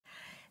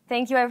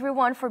Thank you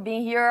everyone for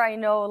being here. I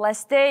know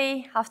last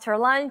day after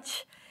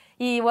lunch,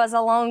 it was a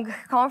long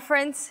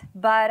conference,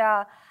 but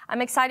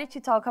I'm excited to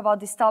talk about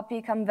this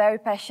topic I'm very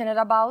passionate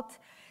about.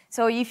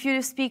 So if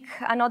you speak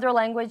another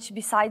language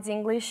besides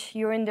English,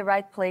 you're in the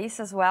right place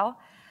as well.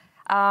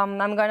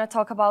 I'm going to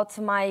talk about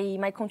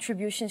my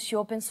contributions to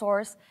open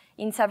source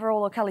in several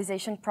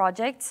localization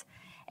projects.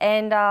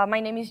 And my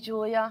name is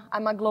Julia.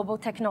 I'm a global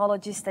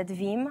technologist at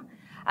Veeam.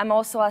 I'm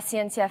also a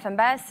CNCF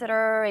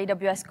ambassador,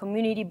 AWS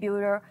community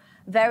builder,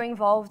 very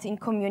involved in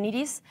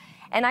communities.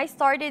 And I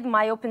started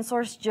my open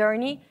source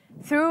journey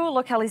through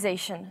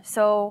localization.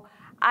 So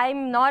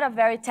I'm not a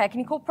very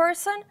technical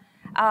person.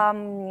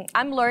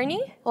 I'm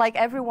learning, like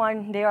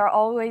everyone, they are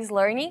always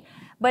learning.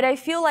 But I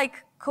feel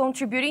like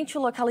contributing to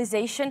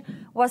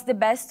localization was the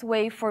best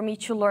way for me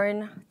to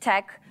learn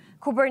tech,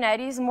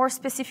 Kubernetes more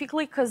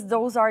specifically, because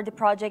those are the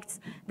projects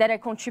that I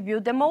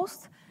contribute the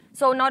most.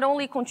 So not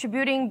only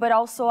contributing, but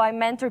also I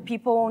mentor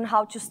people on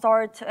how to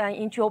start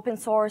into open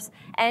source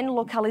and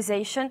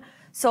localization.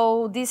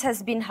 So this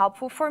has been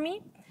helpful for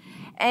me.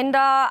 And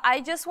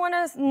I just want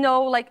to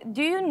know, like,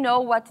 do you know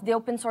what the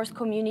open source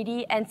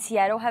community and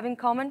Seattle have in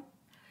common?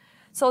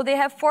 So they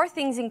have 4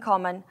 things in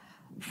common.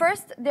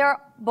 First, they're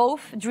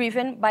both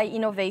driven by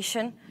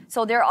innovation.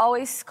 So they're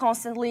always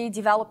constantly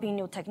developing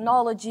new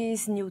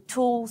technologies, new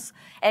tools,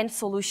 and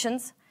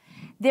solutions.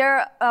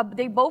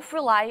 They both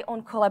rely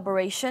on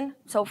collaboration,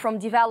 so from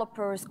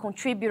developers,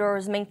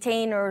 contributors,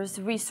 maintainers,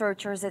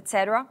 researchers,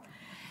 etc.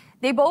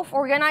 They both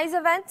organize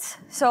events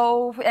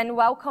and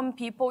welcome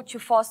people to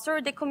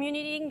foster the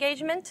community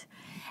engagement.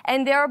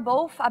 And they are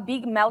both a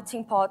big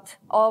melting pot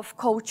of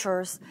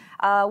cultures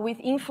with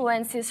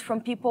influences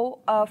from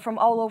people from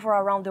all over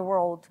around the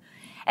world.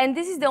 And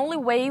this is the only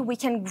way we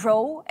can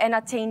grow and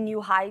attain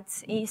new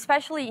heights,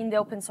 especially in the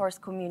open source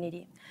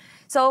community.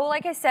 So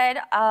like I said,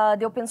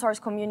 the open source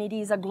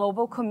community is a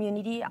global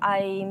community.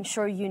 I'm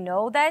sure you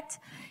know that.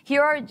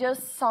 Here are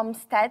just some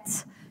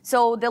stats.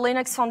 So the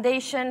Linux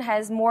Foundation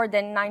has more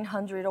than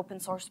 900 open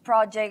source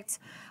projects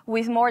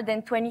with more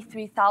than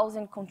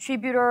 23,000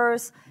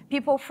 contributors,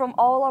 people from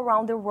all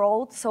around the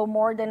world, so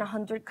more than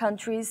 100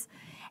 countries.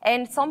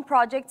 And some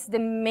projects, the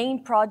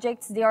main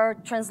projects, they are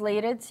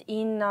translated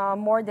in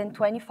more than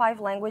 25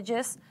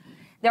 languages.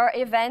 There are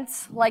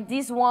events like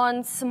these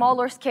ones,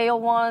 smaller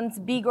scale ones,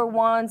 bigger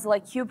ones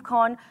like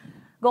KubeCon,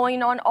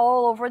 going on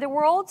all over the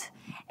world.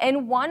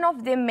 And one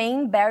of the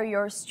main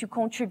barriers to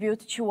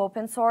contribute to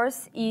open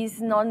source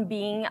is not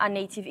being a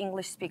native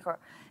English speaker,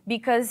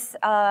 because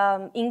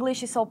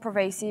English is so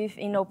pervasive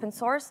in open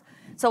source.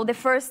 So the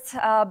first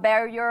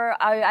barrier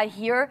I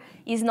hear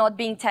is not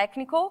being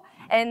technical,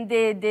 and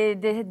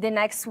the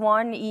next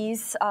one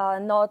is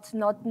not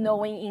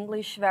knowing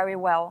English very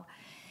well.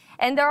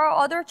 And there are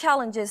other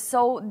challenges.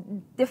 So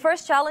the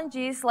first challenge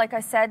is, like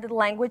I said,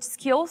 language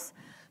skills.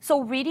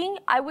 So reading,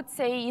 I would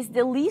say, is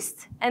the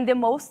least and the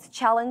most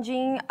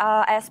challenging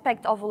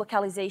aspect of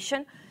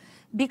localization.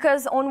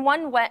 Because on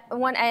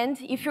one end,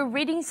 if you're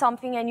reading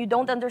something and you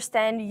don't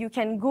understand, you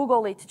can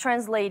Google it,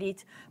 translate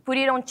it, put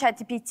it on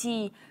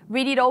ChatGPT,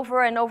 read it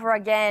over and over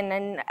again,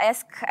 and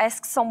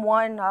ask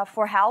someone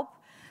for help.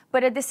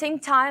 But at the same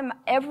time,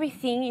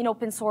 everything in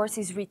open source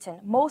is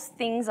written. Most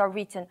things are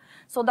written.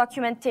 So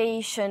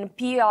documentation,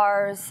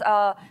 PRs,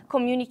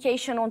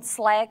 communication on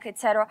Slack,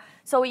 etc.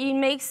 So it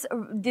makes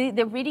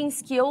the reading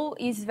skill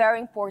is very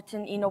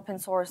important in open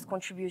source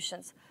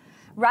contributions.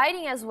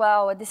 Writing as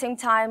well, at the same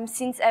time,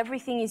 since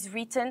everything is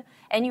written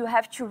and you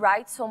have to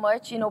write so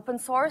much in open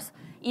source,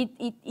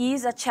 it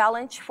is a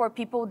challenge for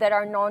people that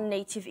are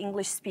non-native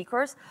English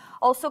speakers.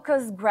 Also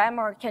because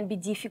grammar can be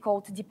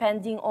difficult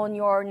depending on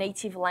your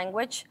native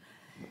language.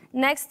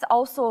 Next,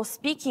 also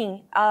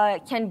speaking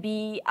can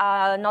be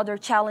another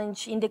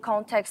challenge in the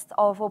context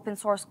of open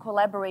source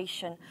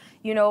collaboration,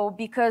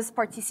 because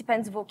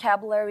participants'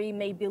 vocabulary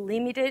may be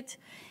limited.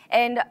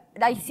 And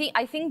I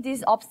think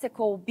this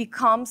obstacle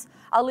becomes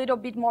a little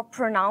bit more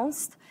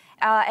pronounced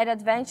at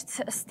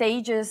advanced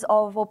stages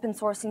of open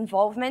source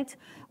involvement,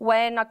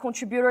 when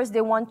contributors, they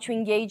want to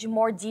engage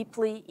more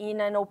deeply in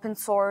an open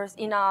source,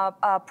 in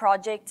a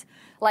project,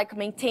 like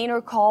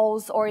maintainer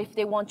calls, or if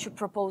they want to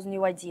propose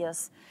new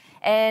ideas.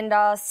 And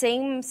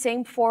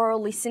same for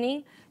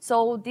listening.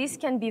 So this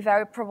can be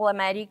very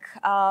problematic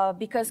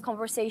because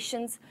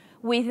conversations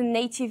with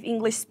native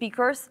English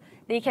speakers,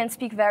 they can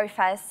speak very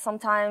fast.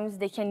 Sometimes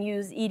they can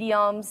use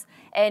idioms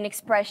and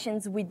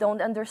expressions we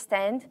don't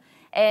understand.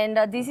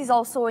 And this is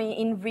also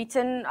in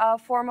written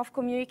form of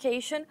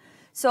communication.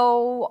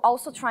 So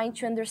also trying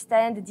to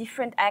understand the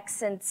different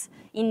accents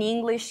in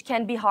English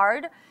can be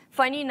hard.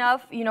 Funny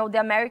enough, the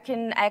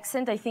American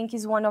accent, I think,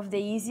 is one of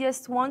the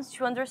easiest ones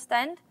to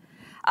understand.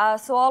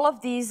 So all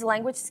of these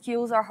language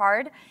skills are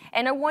hard.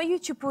 And I want you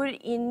to put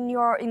in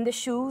the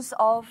shoes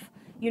of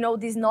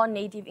these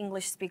non-native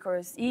English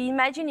speakers.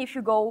 Imagine if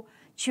you go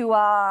to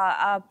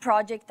a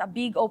project, a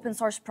big open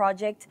source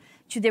project,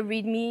 to the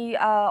README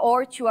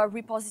or to a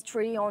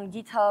repository on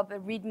GitHub, a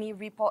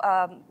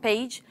README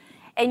page,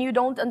 and you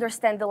don't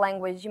understand the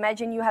language.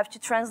 Imagine you have to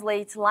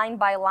translate line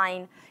by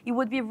line. It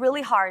would be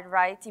really hard,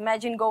 right?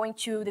 Imagine going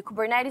to the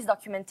Kubernetes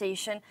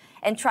documentation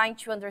and trying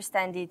to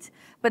understand it.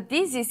 But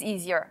this is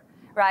easier,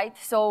 right?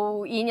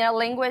 So in a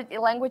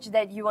language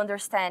that you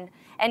understand.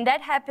 And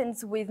that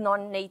happens with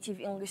non-native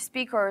English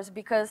speakers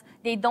because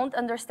they don't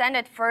understand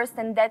at first,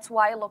 and that's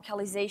why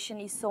localization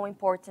is so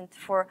important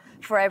for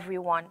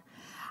everyone.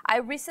 I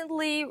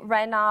recently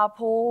ran a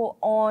poll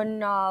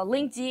on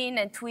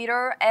LinkedIn and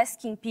Twitter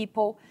asking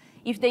people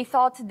if they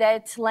thought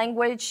that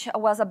language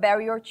was a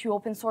barrier to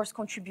open source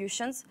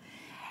contributions.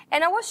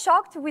 And I was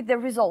shocked with the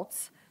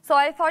results. So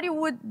I thought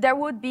there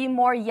would be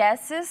more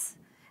yeses,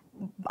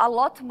 a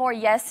lot more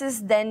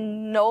yeses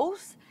than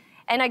nos.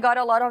 And I got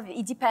a lot of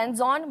it depends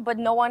on, but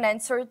no one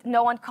answered,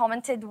 no one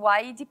commented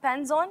why it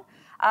depends on.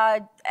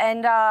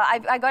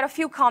 I got a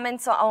few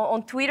comments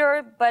on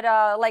Twitter, but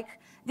like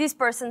this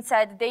person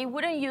said they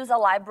wouldn't use a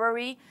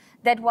library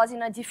that was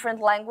in a different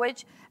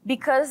language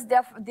because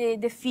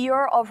the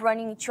fear of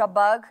running into a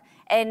bug,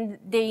 and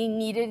they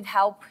needed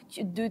help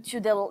due to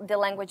the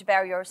language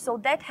barrier. So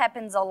that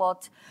happens a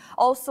lot.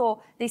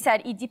 Also, they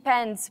said it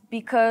depends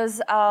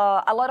because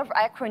a lot of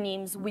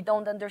acronyms we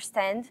don't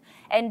understand,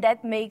 and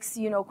that makes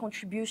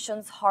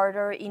contributions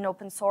harder in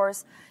open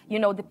source.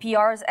 The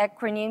PR's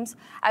acronyms.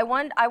 I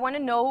want to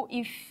know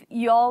if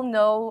you all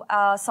know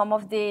some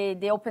of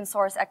the open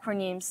source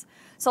acronyms.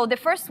 So the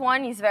first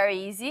one is very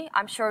easy.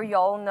 I'm sure you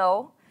all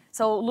know.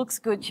 So it looks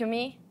good to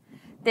me.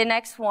 The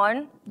next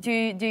one, do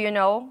you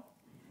know?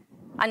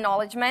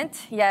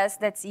 Acknowledgement, yes,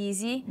 that's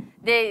easy.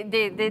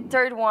 The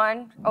third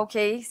one,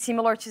 okay,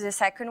 similar to the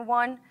second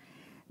one.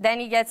 Then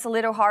it gets a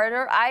little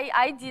harder.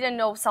 I didn't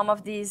know some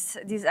of these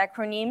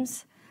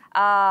acronyms.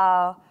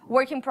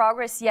 Work in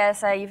progress,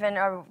 yes,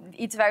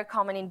 it's very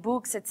common in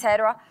books,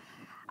 etc.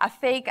 A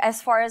fake,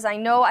 as far as I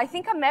know. I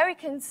think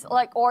Americans,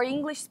 or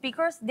English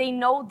speakers, they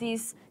know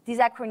these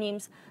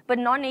acronyms, but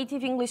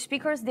non-native English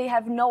speakers, they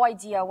have no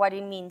idea what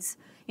it means.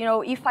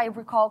 If I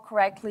recall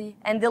correctly.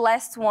 And the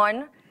last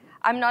one,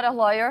 I'm not a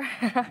lawyer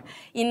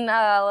in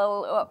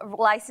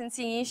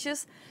licensing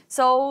issues.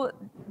 So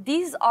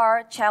these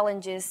are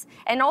challenges.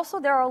 And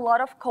also there are a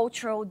lot of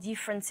cultural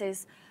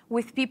differences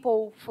with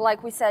people,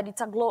 like we said,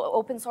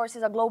 open source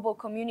is a global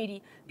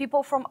community.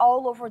 People from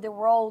all over the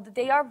world,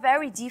 they are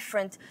very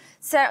different.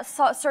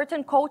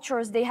 Certain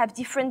cultures, they have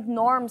different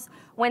norms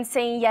when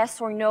saying yes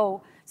or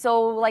no.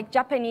 So like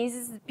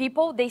Japanese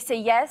people, they say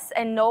yes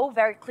and no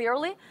very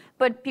clearly.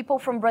 But people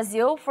from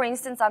Brazil, for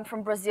instance, I'm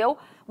from Brazil,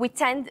 we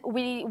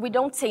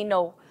don't say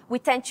no. We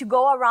tend to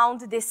go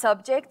around the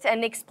subject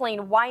and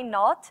explain why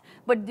not,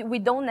 but we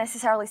don't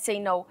necessarily say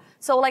no.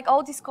 So like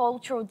all these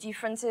cultural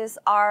differences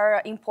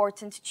are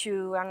important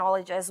to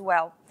acknowledge as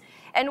well.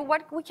 And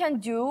what we can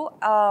do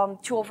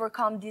to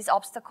overcome these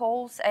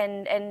obstacles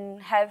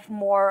and have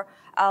more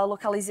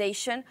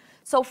localization.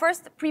 So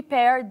first,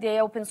 prepare the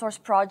open source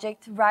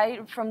project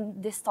right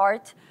from the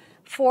start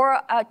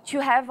to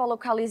have a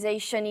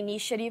localization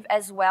initiative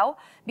as well,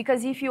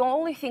 because if you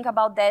only think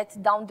about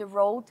that down the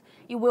road,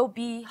 it will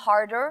be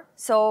harder.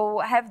 So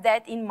have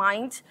that in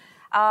mind.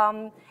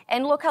 And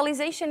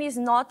localization is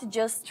not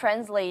just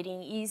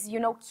translating, is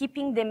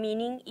keeping the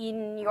meaning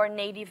in your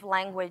native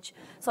language.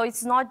 So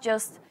it's not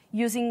just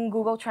using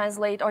Google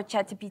Translate or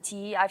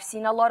ChatGPT. I've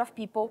seen a lot of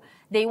people,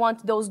 they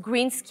want those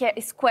green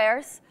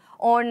squares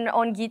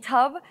on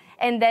GitHub,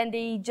 and then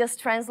they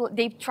just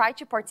they try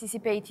to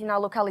participate in a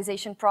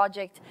localization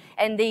project,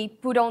 and they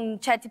put on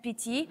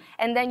ChatGPT,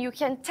 and then you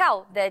can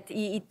tell that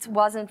it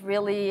wasn't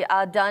really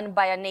done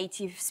by a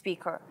native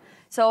speaker.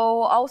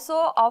 So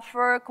also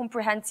offer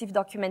comprehensive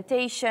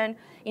documentation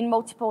in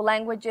multiple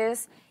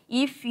languages.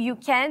 If you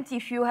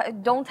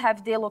don't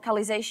have the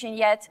localization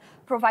yet,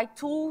 provide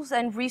tools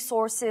and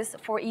resources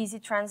for easy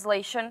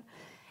translation.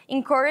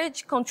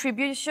 Encourage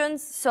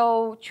contributions,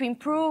 so to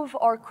improve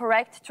or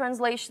correct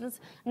translations,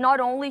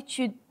 not only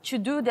to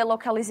do the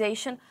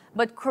localization,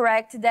 but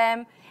correct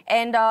them,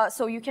 and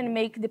so you can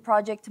make the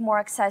project more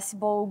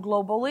accessible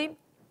globally.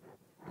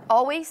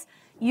 Always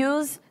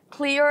use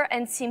clear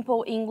and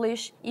simple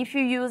English. If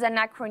you use an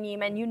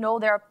acronym and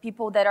there are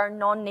people that are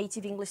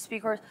non-native English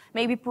speakers,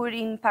 maybe put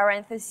in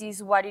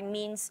parentheses what it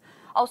means.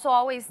 Also,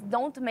 always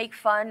don't make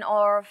fun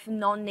of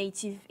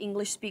non-native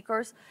English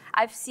speakers.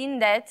 I've seen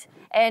that,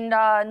 and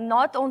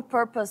not on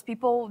purpose.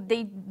 People,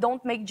 they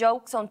don't make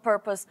jokes on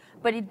purpose,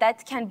 but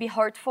that can be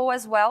hurtful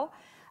as well.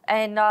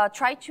 And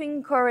try to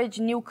encourage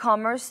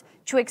newcomers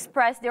to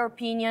express their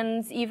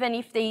opinions, even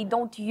if they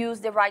don't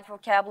use the right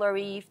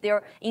vocabulary, if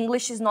their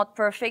English is not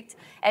perfect,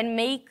 and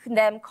make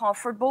them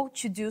comfortable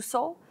to do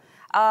so.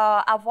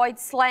 Avoid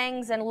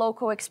slangs and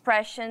local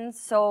expressions,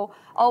 so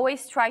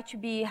always try to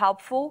be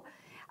helpful.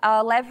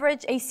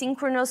 Leverage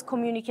asynchronous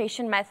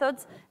communication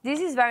methods. This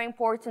is very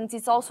important.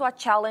 It's also a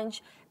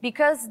challenge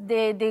because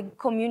the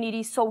community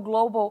is so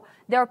global,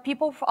 there are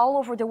people all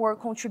over the world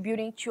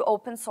contributing to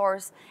open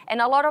source.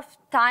 And a lot of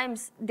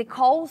times, the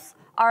calls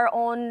are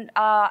on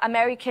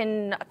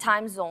American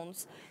time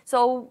zones.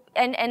 So,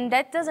 and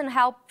that doesn't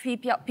help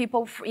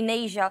people in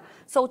Asia.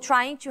 So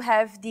trying to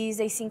have this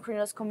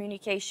asynchronous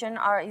communication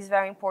is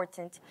very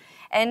important.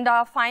 And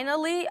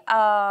finally,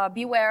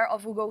 beware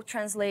of Google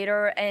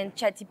Translator and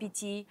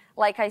ChatGPT.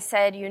 Like I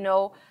said, you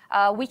know,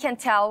 we can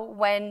tell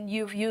when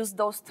you've used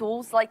those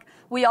tools. Like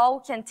we all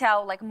can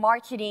tell, like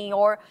marketing,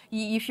 or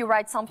if you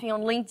write something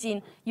on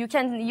LinkedIn, you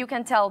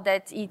can tell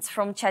that it's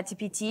from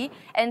ChatGPT.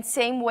 And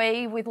same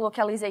way with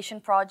localization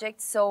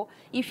projects. So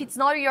if it's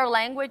not your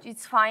language,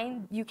 it's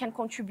fine. You can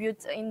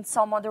contribute in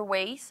some other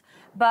ways.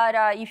 But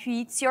if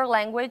it's your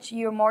language,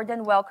 you're more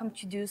than welcome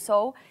to do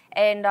so.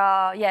 And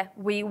yeah,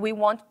 we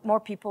want more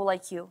people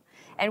like you.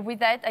 And with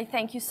that, I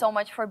thank you so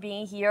much for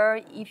being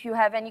here. If you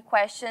have any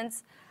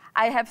questions,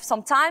 I have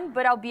some time,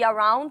 but I'll be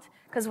around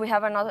because we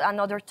have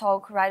another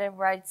talk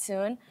right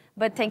soon.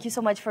 But thank you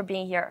so much for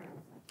being here.